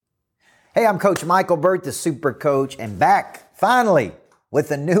Hey, I'm Coach Michael Burt, the Super Coach, and back finally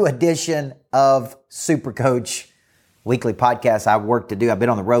with a new edition of Super Coach weekly podcast. I have work to do. I've been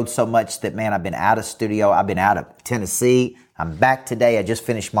on the road so much that, man, I've been out of studio. I've been out of Tennessee. I'm back today. I just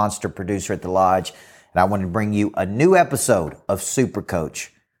finished Monster Producer at the Lodge, and I wanted to bring you a new episode of Super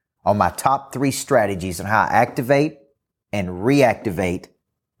Coach on my top 3 strategies on how I activate and reactivate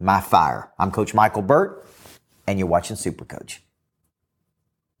my fire. I'm Coach Michael Burt, and you're watching Super Coach.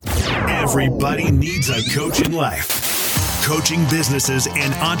 Everybody needs a coach in life. Coaching businesses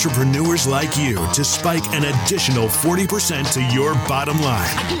and entrepreneurs like you to spike an additional 40% to your bottom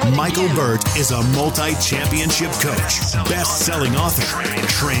line. Michael Burt is a multi-championship coach, best-selling author,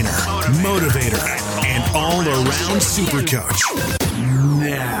 trainer, motivator, and all-around super coach.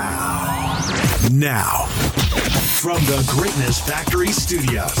 Now, from the Greatness Factory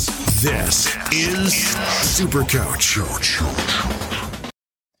Studios, this is Super Coach.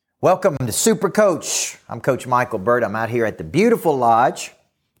 Welcome to Super Coach. I'm Coach Michael Burt. I'm out here at the beautiful Lodge.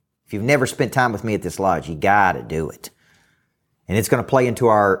 If you've never spent time with me at this Lodge, you got to do it. And it's going to play into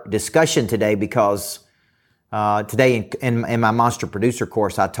our discussion today because today in my Monster Producer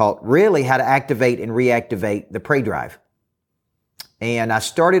course, I taught really how to activate and reactivate the prey drive. And I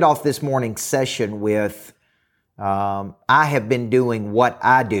started off this morning's session with, I have been doing what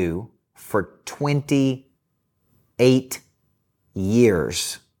I do for 28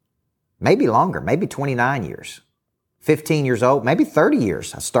 years. Maybe longer, maybe 29 years, 15 years old, maybe 30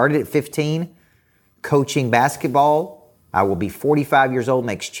 years. I started at 15 coaching basketball. I will be 45 years old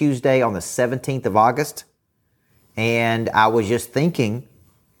next Tuesday on the 17th of August. And I was just thinking,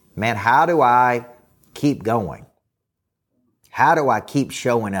 man, how do I keep going? How do I keep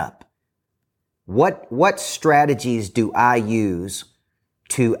showing up? What strategies do I use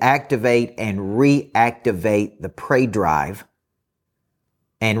to activate and reactivate the prey drive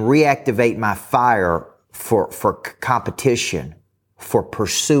and reactivate my fire for competition, for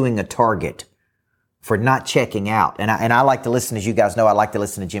pursuing a target, for not checking out? And I like to listen, as you guys know, I like to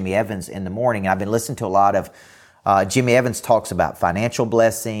listen to Jimmy Evans in the morning. I've been listening to a lot of Jimmy Evans talks about financial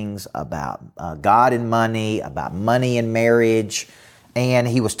blessings, about God and money, about money and marriage. And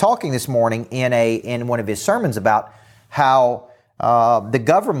he was talking this morning in one of his sermons about how the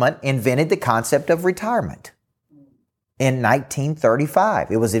government invented the concept of retirement. In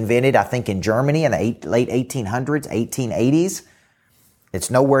 1935. It was invented, I think, in Germany in the late 1800s, 1880s. It's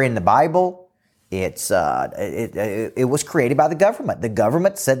nowhere in the Bible. It was created by the government. The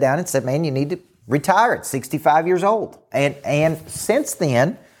government sat down and said, man, you need to retire at 65 years old. And since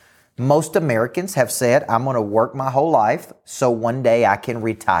then, most Americans have said, I'm going to work my whole life so one day I can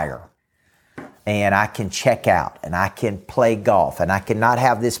retire. And I can check out, and I can play golf, and I can not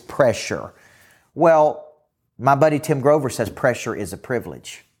have this pressure. Well, my buddy Tim Grover says pressure is a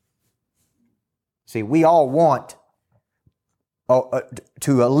privilege. See, we all want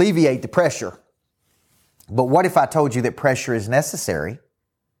to alleviate the pressure. But what if I told you that pressure is necessary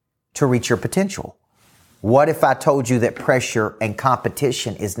to reach your potential? What if I told you that pressure and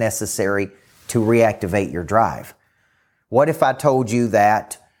competition is necessary to reactivate your drive? What if I told you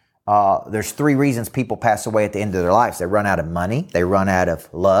that there's 3 reasons people pass away at the end of their lives? They run out of money, they run out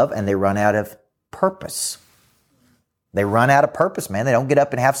of love, and they run out of purpose. They run out of purpose, man. They don't get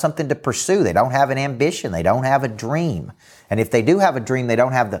up and have something to pursue. They don't have an ambition. They don't have a dream. And if they do have a dream, they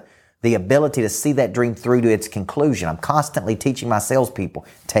don't have the ability to see that dream through to its conclusion. I'm constantly teaching my salespeople,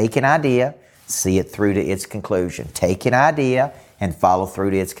 take an idea, see it through to its conclusion. Take an idea and follow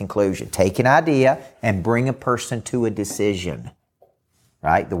through to its conclusion. Take an idea and bring a person to a decision.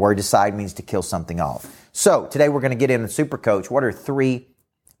 Right? The word decide means to kill something off. So today we're going to get into Super Coach. What are 3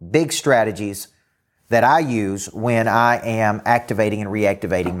 big strategies that I use when I am activating and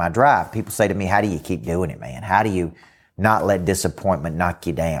reactivating my drive? People say to me, how do you keep doing it, man? How do you not let disappointment knock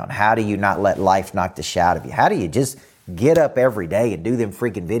you down? How do you not let life knock the shit out of you? How do you just get up every day and do them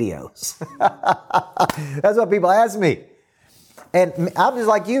freaking videos? That's what people ask me. And I'm just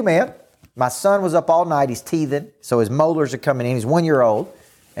like you, man. My son was up all night. He's teething. So his molars are coming in. He's 1 year old.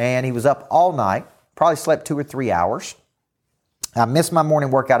 And he was up all night. Probably slept 2 or 3 hours. I missed my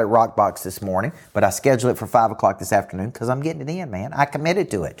morning workout at Rockbox this morning, but I scheduled it for 5 o'clock this afternoon because I'm getting it in, man. I committed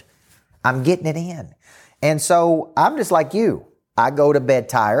to it. I'm getting it in. And so I'm just like you. I go to bed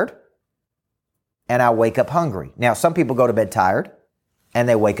tired and I wake up hungry. Now, some people go to bed tired and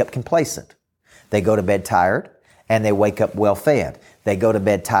they wake up complacent. They go to bed tired and they wake up well fed. They go to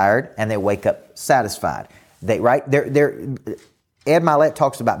bed tired and they wake up satisfied. Ed Mylett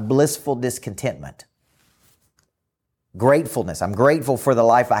talks about blissful discontentment. Gratefulness. I'm grateful for the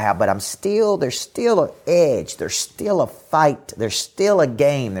life I have, but there's still an edge. There's still a fight. There's still a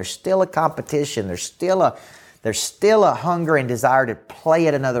game. There's still a competition. There's still a hunger and desire to play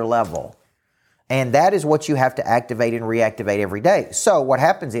at another level. And that is what you have to activate and reactivate every day. So what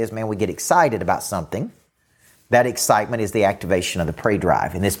happens is, man, we get excited about something. That excitement is the activation of the prey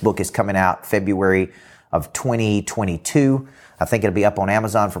drive. And this book is coming out February of 2022. I think it'll be up on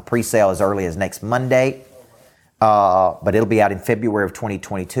Amazon for pre-sale as early as next Monday. But it'll be out in February of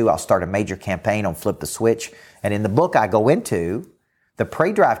 2022. I'll start a major campaign on Flip the Switch. And in the book I go into, the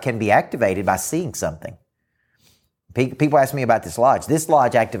prey drive can be activated by seeing something. People ask me about this lodge. This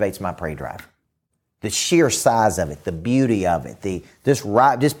lodge activates my prey drive. The sheer size of it, the beauty of it,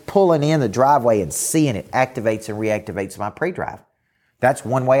 just pulling in the driveway and seeing it activates and reactivates my prey drive. That's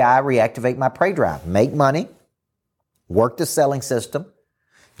one way I reactivate my prey drive. Make money, work the selling system,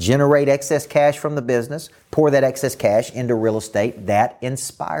 generate excess cash from the business, pour that excess cash into real estate. That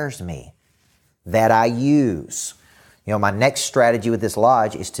inspires me, that I use. My next strategy with this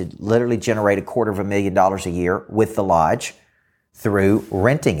lodge is to literally generate $250,000 a year with the lodge through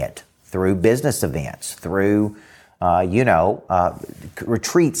renting it, through business events, through,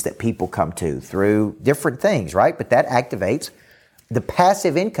 retreats that people come to, through different things, right? But that activates, the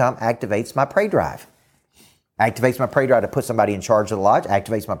passive income activates my prey drive. Activates my prey drive to put somebody in charge of the lodge,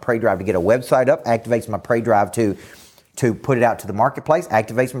 activates my prey drive to get a website up, activates my prey drive to put it out to the marketplace,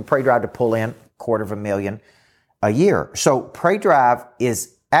 activates my prey drive to pull in $250,000 a year. So prey drive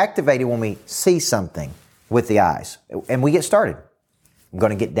is activated when we see something with the eyes and we get started. I'm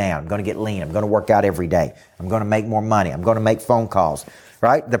going to get down. I'm going to get lean. I'm going to work out every day. I'm going to make more money. I'm going to make phone calls,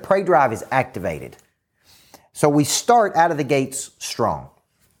 right? The prey drive is activated. So we start out of the gates strong.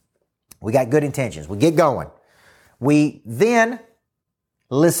 We got good intentions. We get going. We then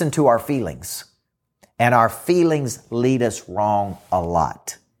listen to our feelings, and our feelings lead us wrong a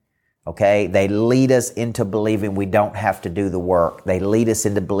lot. Okay? They lead us into believing we don't have to do the work. They lead us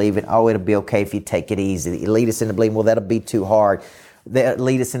into believing, it'll be okay if you take it easy. They lead us into believing, that'll be too hard. They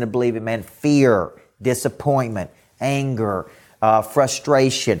lead us into believing, fear, disappointment, anger,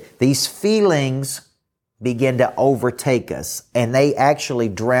 frustration. These feelings begin to overtake us, and they actually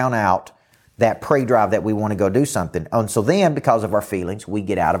drown out that prey drive that we want to go do something. And so then, because of our feelings, we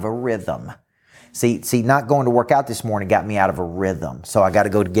get out of a rhythm. See, not going to work out this morning got me out of a rhythm. So I got to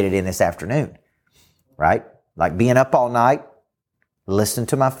go to get it in this afternoon, right? Like being up all night, listen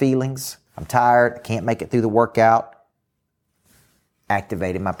to my feelings. I'm tired. I can't make it through the workout.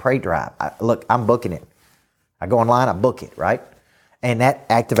 Activated my prey drive. I'm booking it. I go online, I book it, right? And that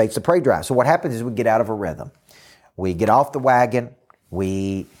activates the prey drive. So what happens is we get out of a rhythm. We get off the wagon.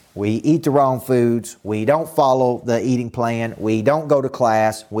 We eat the wrong foods. We don't follow the eating plan. We don't go to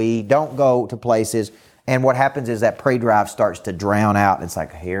class. We don't go to places. And what happens is that prey drive starts to drown out. It's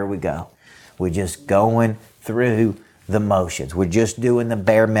like, here we go. We're just going through the motions. We're just doing the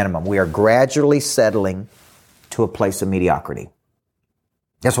bare minimum. We are gradually settling to a place of mediocrity.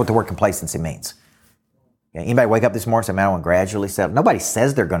 That's what the word complacency means. Anybody wake up this morning and say, man, I want to gradually settle? Nobody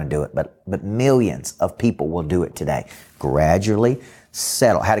says they're going to do it, but millions of people will do it today. Gradually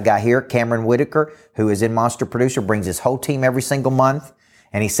settle. Had a guy here, Cameron Whitaker, who is in Monster Producer, brings his whole team every single month.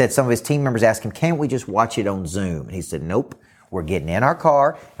 And he said some of his team members asked him, can't we just watch it on Zoom? And he said, nope. We're getting in our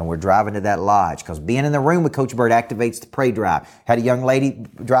car and we're driving to that lodge, because being in the room with Coach Burt activates the prey drive. Had a young lady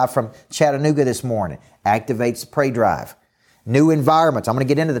drive from Chattanooga this morning. Activates the prey drive. New environments. I'm going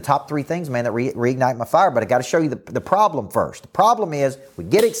to get into the top 3 things, man, that reignite my fire, but I got to show you the problem first. The problem is we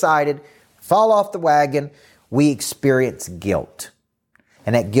get excited, fall off the wagon, we experience guilt.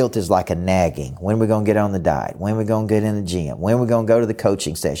 And that guilt is like a nagging. When are we going to get on the diet? When are we going to get in the gym? When are we going to go to the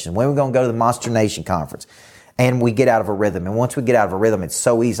coaching session? When are we going to go to the Monster Nation conference? And we get out of a rhythm. And once we get out of a rhythm, it's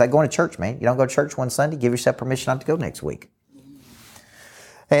so easy. It's like going to church, man. You don't go to church one Sunday, give yourself permission not to go next week.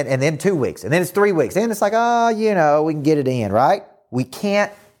 And then 2 weeks, and then it's 3 weeks. Then it's like, we can get it in, right? We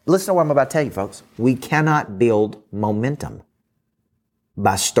can't, listen to what I'm about to tell you, folks. We cannot build momentum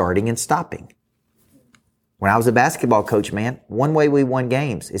by starting and stopping. When I was a basketball coach, man, one way we won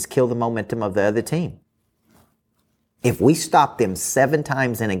games is kill the momentum of the other team. If we stop them 7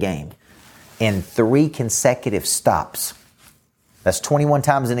 times in a game in 3 consecutive stops, that's 21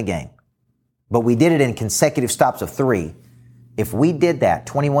 times in a game. But we did it in consecutive stops of 3. If we did that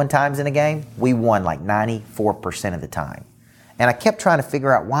 21 times in a game, we won like 94% of the time. And I kept trying to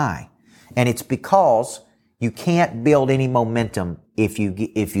figure out why. And it's because you can't build any momentum if you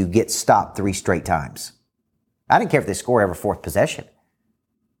get stopped 3 straight times. I didn't care if they score every 4th possession.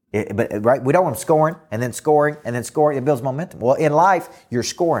 But right, we don't want them scoring and then scoring and then scoring. It builds momentum. Well, in life, you're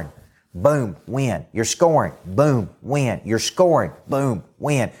scoring boom, win. You're scoring, boom, win. You're scoring, boom,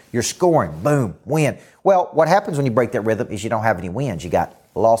 win. You're scoring, boom, win. Well, what happens when you break that rhythm is you don't have any wins. You got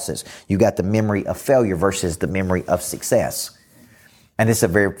losses. You got the memory of failure versus the memory of success. And this is a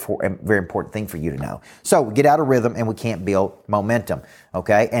very important thing for you to know. So we get out of rhythm and we can't build momentum,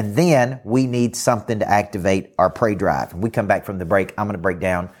 okay? And then we need something to activate our prey drive. When we come back from the break, I'm going to break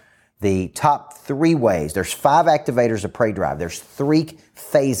down the top 3 ways. There's 5 activators of prey drive. There's 3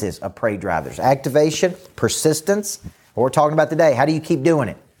 phases of prey drive. There's activation, persistence, what we're talking about today. How do you keep doing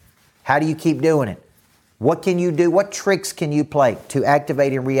it? How do you keep doing it? What can you do? What tricks can you play to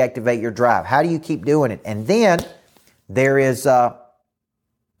activate and reactivate your drive? How do you keep doing it? And then there's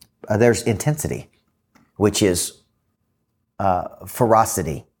intensity, which is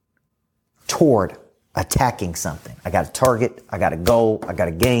ferocity toward attacking something. I got a target, I got a goal, I got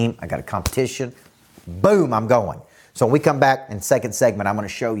a game, I got a competition. Boom, I'm going. So when we come back in second segment, I'm going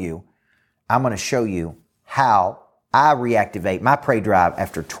to show you how I reactivate my prey drive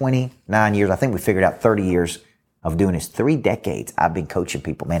after 29 years. I think we figured out 30 years of doing this. 3 decades I've been coaching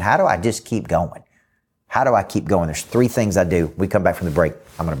people. Man, how do I just keep going? How do I keep going? There's 3 things I do. We come back from the break.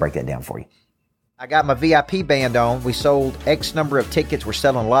 I'm going to break that down for you. I got my VIP band on. We sold X number of tickets. We're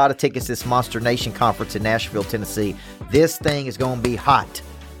selling a lot of tickets this Monster Nation Conference in Nashville, Tennessee. This thing is going to be hot.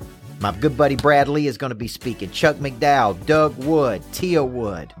 My good buddy Brad Lee is going to be speaking. Chuck McDowell, Doug Wood, Tia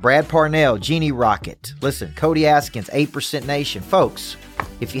Wood, Brad Parnell, Jeannie Rocket. Listen, Cody Askins, 8% Nation. Folks,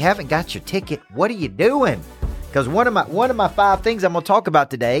 if you haven't got your ticket, what are you doing? Because one of my 5 things I'm going to talk about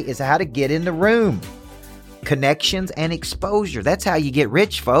today is how to get in the room. Connections and exposure. That's how you get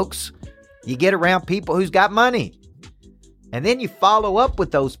rich, folks. You get around people who's got money. And then you follow up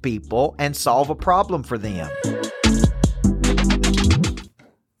with those people and solve a problem for them.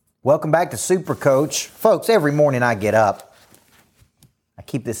 Welcome back to Super Coach. Folks, every morning I get up, I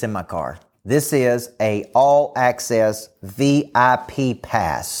keep this in my car. This is a all-access VIP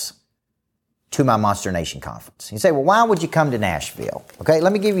pass to my Monster Nation Conference. You say, well, why would you come to Nashville? Okay,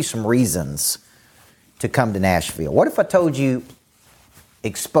 let me give you some reasons to come to Nashville. What if I told you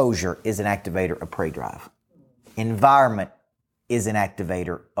exposure is an activator of prey drive? Environment is an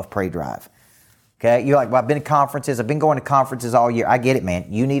activator of prey drive. Okay, you're like, well, I've been to conferences. I've been going to conferences all year. I get it, man.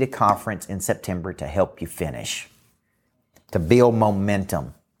 You need a conference in September to help you finish, to build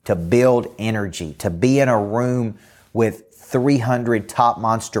momentum, to build energy, to be in a room with 300 top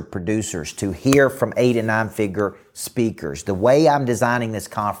monster producers, to hear from 8 and 9 figure speakers. The way I'm designing this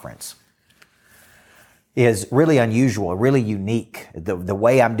conference is really unusual, really unique. The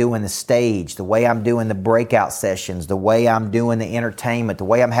way I'm doing the stage, the way I'm doing the breakout sessions, the way I'm doing the entertainment, the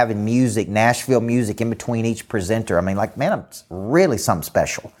way I'm having music, Nashville music in between each presenter. I mean, like, man, it's really something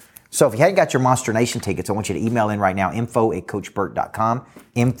special. So if you hadn't got your Monster Nation tickets, I want you to email in right now, info@coachburt.com,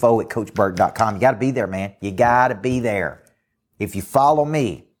 info@coachburt.com. You got to be there, man. You got to be there. If you follow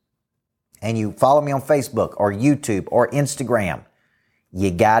me and you follow me on Facebook or YouTube or Instagram, you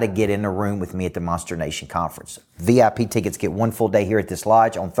got to get in the room with me at the Monster Nation Conference. VIP tickets get 1 full day here at this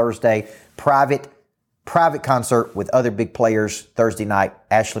lodge on Thursday. Private concert with other big players Thursday night.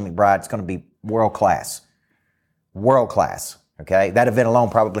 Ashley McBride. It's going to be world class. World class. Okay. That event alone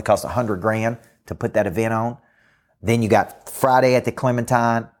probably cost $100,000 to put that event on. Then you got Friday at the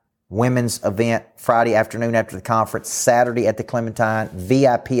Clementine, women's event Friday afternoon after the conference, Saturday at the Clementine,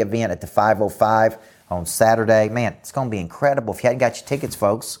 VIP event at the 505. On Saturday. Man, it's going to be incredible. If you hadn't got your tickets,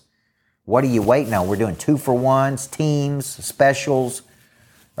 folks, what are you waiting on? We're doing 2-for-1s, teams, specials,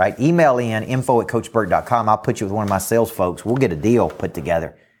 right? Email in info@coachburt.com. I'll put you with one of my sales folks. We'll get a deal put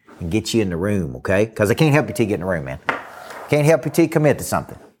together and get you in the room, okay? Because I can't help you till you get in the room, man. Can't help you till you commit to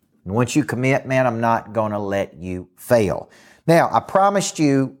something. And once you commit, man, I'm not going to let you fail. Now, I promised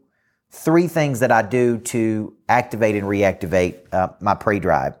you 3 things that I do to activate and reactivate my prey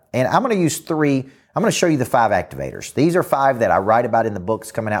drive. And I'm going to use 3. I'm going to show you the 5 activators. These are 5 that I write about in the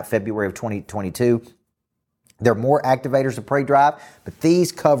books coming out February of 2022. There are more activators of prey drive, but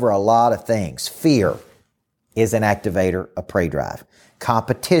these cover a lot of things. Fear is an activator of prey drive.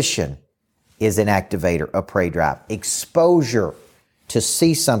 Competition is an activator of prey drive. Exposure to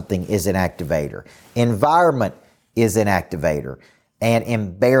see something is an activator. Environment is an activator. And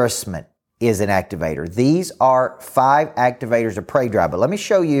embarrassment is an activator. These are 5 activators of prey drive. But let me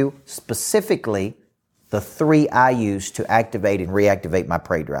show you specifically the 3 I use to activate and reactivate my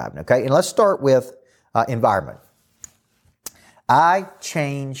prey drive. Okay, and let's start with environment. I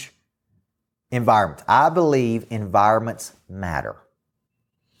change environment. I believe environments matter.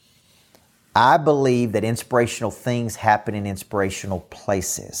 I believe that inspirational things happen in inspirational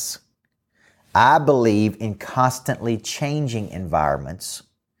places. I believe in constantly changing environments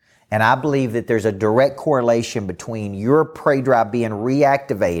And I believe that there's a direct correlation between your prey drive being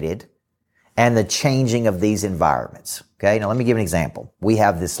reactivated and the changing of these environments. Okay, now let me give an example. We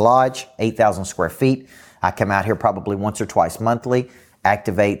have this lodge, 8,000 square feet. I come out here probably once or twice monthly,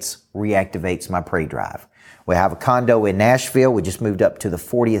 reactivates my prey drive. We have a condo in Nashville. We just moved up to the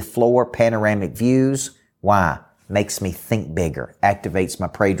 40th floor, panoramic views. Why? Makes me think bigger, activates my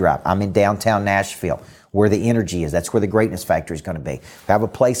prey drive. I'm in downtown Nashville, where the energy is. That's where the greatness factory is going to be. We have a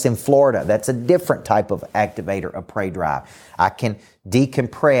place in Florida. That's a different type of activator of prey drive. I can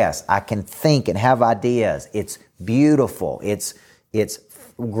decompress. I can think and have ideas. It's beautiful. It's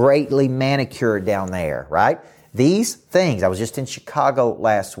greatly manicured down there, right? These things, I was just in Chicago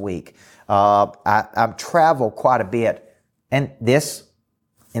last week. I travel quite a bit, and this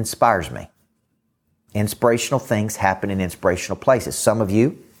inspires me. Inspirational things happen in inspirational places. Some of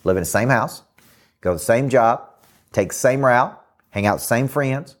you live in the same house, go to the same job, take the same route, hang out with the same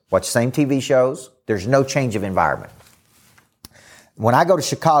friends, watch the same TV shows. There's no change of environment. When I go to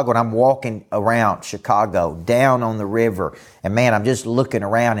Chicago and I'm walking around Chicago, down on the river, and man, I'm just looking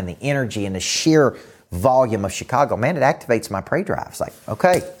around and the energy and the sheer volume of Chicago, man, it activates my prey drive. It's like,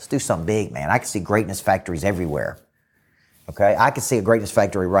 okay, let's do something big, man. I can see greatness factories everywhere. Okay, I can see a greatness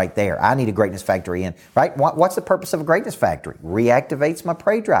factory right there. I need a greatness factory in, right? What's the purpose of a greatness factory? Reactivates my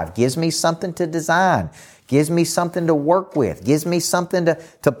prey drive, gives me something to design, gives me something to work with, gives me something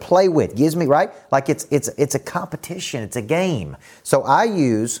to play with, gives me, right? Like it's a competition, it's a game. So I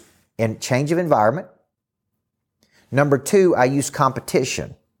use in change of environment. Number 2, I use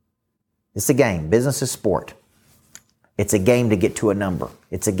competition. It's a game. Business is sport. It's a game to get to a number.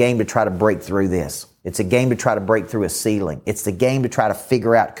 It's a game to try to break through this. It's a game to try to break through a ceiling. It's the game to try to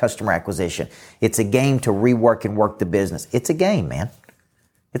figure out customer acquisition. It's a game to rework and work the business. It's a game, man.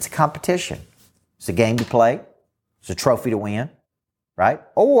 It's a competition. It's a game to play. It's a trophy to win, right?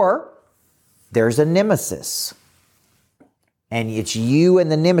 Or there's a nemesis. And it's you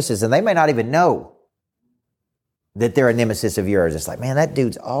and the nemesis, and they may not even know that they're a nemesis of yours. It's like, man, that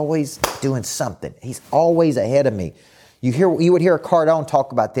dude's always doing something. He's always ahead of me. You would hear Cardone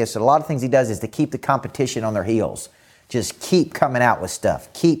talk about this, and a lot of things he does is to keep the competition on their heels. Just keep coming out with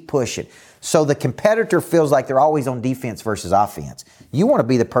stuff. Keep pushing. So the competitor feels like they're always on defense versus offense. You want to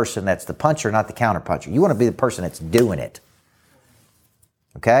be the person that's the puncher, not the counter puncher. You want to be the person that's doing it.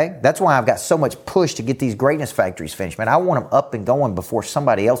 Okay? That's why I've got so much push to get these greatness factories finished. Man, I want them up and going before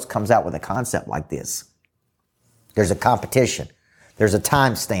somebody else comes out with a concept like this. There's a competition. There's a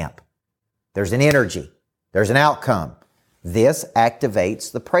timestamp. There's an energy. There's an outcome. This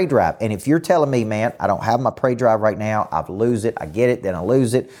activates the prey drive. And if you're telling me, man, I don't have my prey drive right now, I lose it, I get it, then I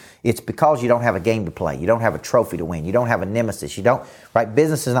lose it, it's because you don't have a game to play. You don't have a trophy to win. You don't have a nemesis. You don't, right?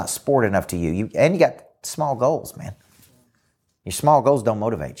 Business is not sport enough to you. And you got small goals, man. Your small goals don't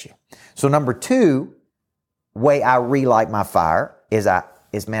motivate you. So number 2, way I relight my fire is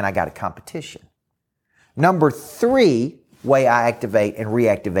man, I got a competition. Number 3, way I activate and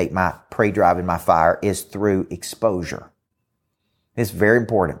reactivate my prey drive and my fire is through exposure. It's very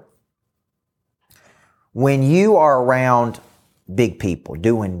important. When you are around big people,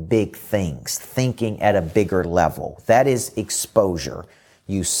 doing big things, thinking at a bigger level, that is exposure.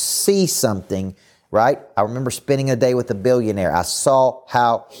 You see something, right? I remember spending a day with a billionaire. I saw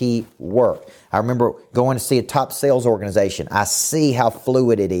how he worked. I remember going to see a top sales organization. I see how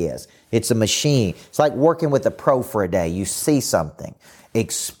fluid it is. It's a machine. It's like working with a pro for a day. You see something.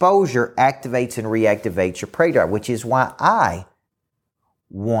 Exposure activates and reactivates your prey drive, which is why I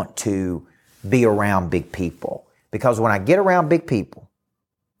want to be around big people. Because when I get around big people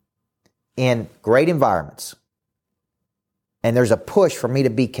in great environments, and there's a push for me to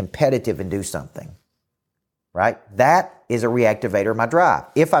be competitive and do something, right? That is a reactivator of my drive.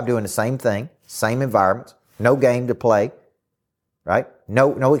 If I'm doing the same thing, same environment, no game to play, right?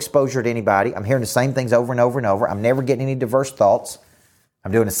 No exposure to anybody. I'm hearing the same things over and over and over. I'm never getting any diverse thoughts.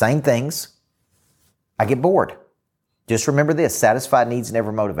 I'm doing the same things. I get bored. Just remember this, satisfied needs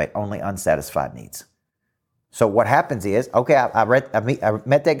never motivate, only unsatisfied needs. So what happens is, okay, I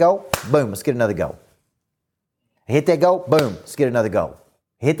met that goal, boom, let's get another goal. I hit that goal, boom, let's get another goal.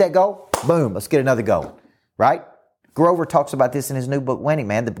 Hit that goal, boom, let's get another goal, right? Grover talks about this in his new book, Winning,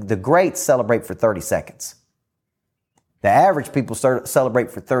 man. The greats celebrate for 30 seconds. The average people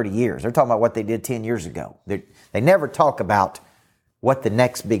celebrate for 30 years. They're talking about what they did 10 years ago. They never talk about what the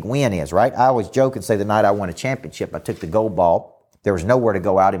next big win is, right? I always joke and say the night I won a championship, I took the gold ball. There was nowhere to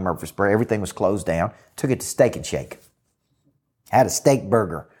go out in Murfreesboro. Everything was closed down. Took it to Steak and Shake. I had a steak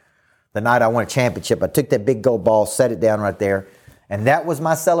burger. The night I won a championship, I took that big gold ball, set it down right there. And that was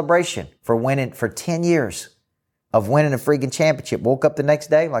my celebration for winning for 10 years. of winning a freaking championship. Woke up the next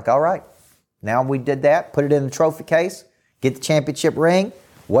day like, all right, now we did that, put it in the trophy case, get the championship ring.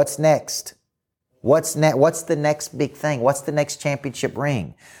 What's next? What's the next big thing? What's the next championship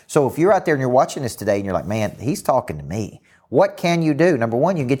ring? So if you're out there and you're watching this today and you're like, man, he's talking to me. What can you do? Number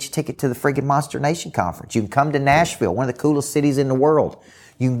one, you can get your ticket to the friggin' Monster Nation Conference. You can come to Nashville, one of the coolest cities in the world.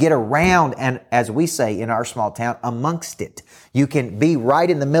 You can get around and, as we say in our small town, amongst it. You can be right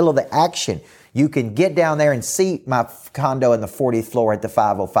in the middle of the action. You can get down there and see my condo in the 40th floor at the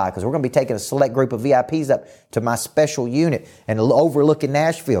 505 because we're going to be taking a select group of VIPs up to my special unit and overlooking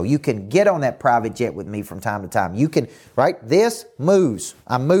Nashville. You can get on that private jet with me from time to time. You can, right? This moves.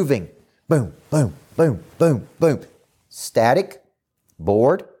 I'm moving. Boom, boom, boom, boom, boom. Static,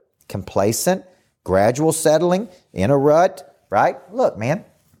 bored, complacent, gradual settling, in a rut, right? Look, man,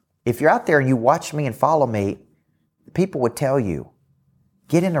 if you're out there and you watch me and follow me, people would tell you,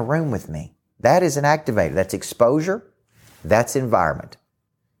 get in a room with me. That is an activator. That's exposure. That's environment.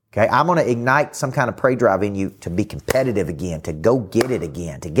 Okay, I'm going to ignite some kind of prey drive in you to be competitive again, to go get it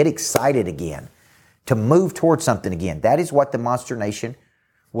again, to get excited again, to move towards something again. That is what the Monster Nation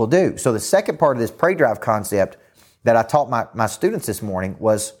will do. So the second part of this prey drive concept that I taught my students this morning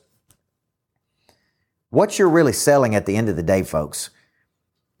was what you're really selling at the end of the day, folks,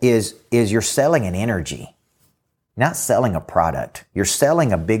 is you're selling an energy, not selling a product. You're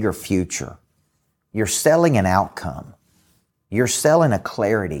selling a bigger future. You're selling an outcome. You're selling a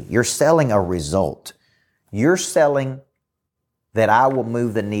clarity. You're selling a result. You're selling that I will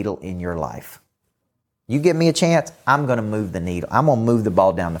move the needle in your life. You give me a chance, I'm going to move the needle. I'm going to move the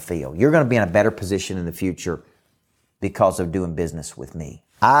ball down the field. You're going to be in a better position in the future because of doing business with me.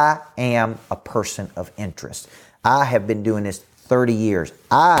 I am a person of interest. I have been doing this 30 years.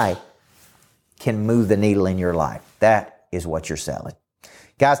 I can move the needle in your life. That is what you're selling.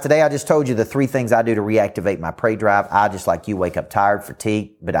 Guys, today I just told you the 3 things I do to reactivate my prey drive. I, just like you, wake up tired,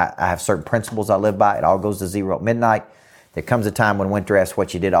 fatigued, but I have certain principles I live by. It all goes to zero at midnight. There comes a time when winter asks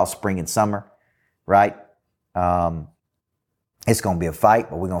what you did all spring and summer, right? It's going to be a fight,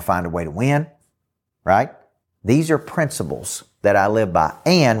 but we're going to find a way to win, right? These are principles that I live by.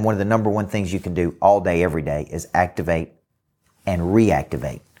 And one of the number one things you can do all day, every day is activate and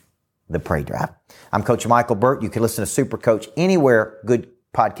reactivate the prey drive. I'm Coach Michael Burt. You can listen to Super Coach anywhere good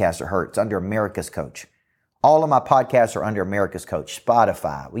podcasts are heard. It's under America's Coach. All of my podcasts are under America's Coach.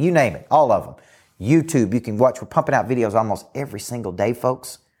 Spotify, well, you name it, all of them. YouTube, you can watch. We're pumping out videos almost every single day,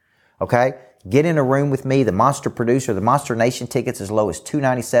 folks. Okay? Get in a room with me. The Monster Producer, the Monster Nation tickets as low as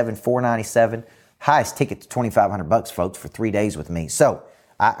 $297, $497. Highest ticket to $2,500, folks, for 3 days with me. So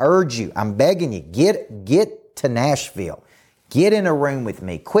I urge you, I'm begging you, get to Nashville. Get in a room with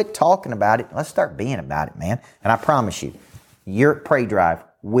me. Quit talking about it. Let's start being about it, man. And I promise you, your prey drive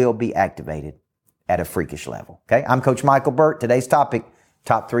will be activated at a freakish level. Okay? I'm Coach Michael Burt. Today's topic,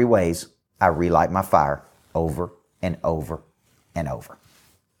 top 3 ways I relight my fire over and over and over.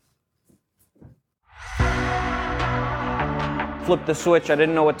 Flipped the switch. I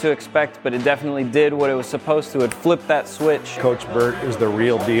didn't know what to expect, but it definitely did what it was supposed to. It flipped that switch. Coach Burt is the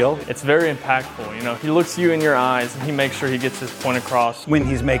real deal. It's very impactful. You know, he looks you in your eyes and he makes sure he gets his point across. When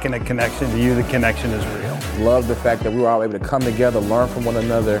he's making a connection to you, the connection is real. Love the fact that we were all able to come together, learn from one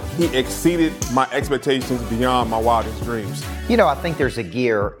another. He exceeded my expectations beyond my wildest dreams. You know, I think there's a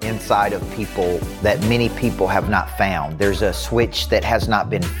gear inside of people that many people have not found. There's a switch that has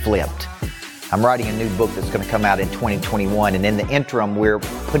not been flipped. I'm writing a new book that's going to come out in 2021, and in the interim, we're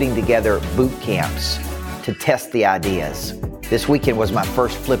putting together boot camps to test the ideas. This weekend was my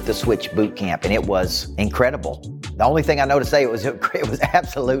first Flip the Switch boot camp, and it was incredible. The only thing I know to say, it was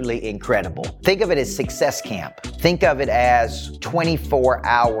absolutely incredible. Think of it as success camp. Think of it as 24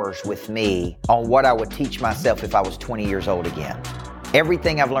 hours with me on what I would teach myself if I was 20 years old again.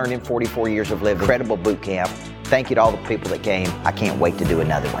 Everything I've learned in 44 years of living. Incredible boot camp. Thank you to all the people that came. I can't wait to do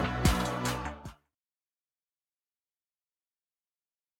another one.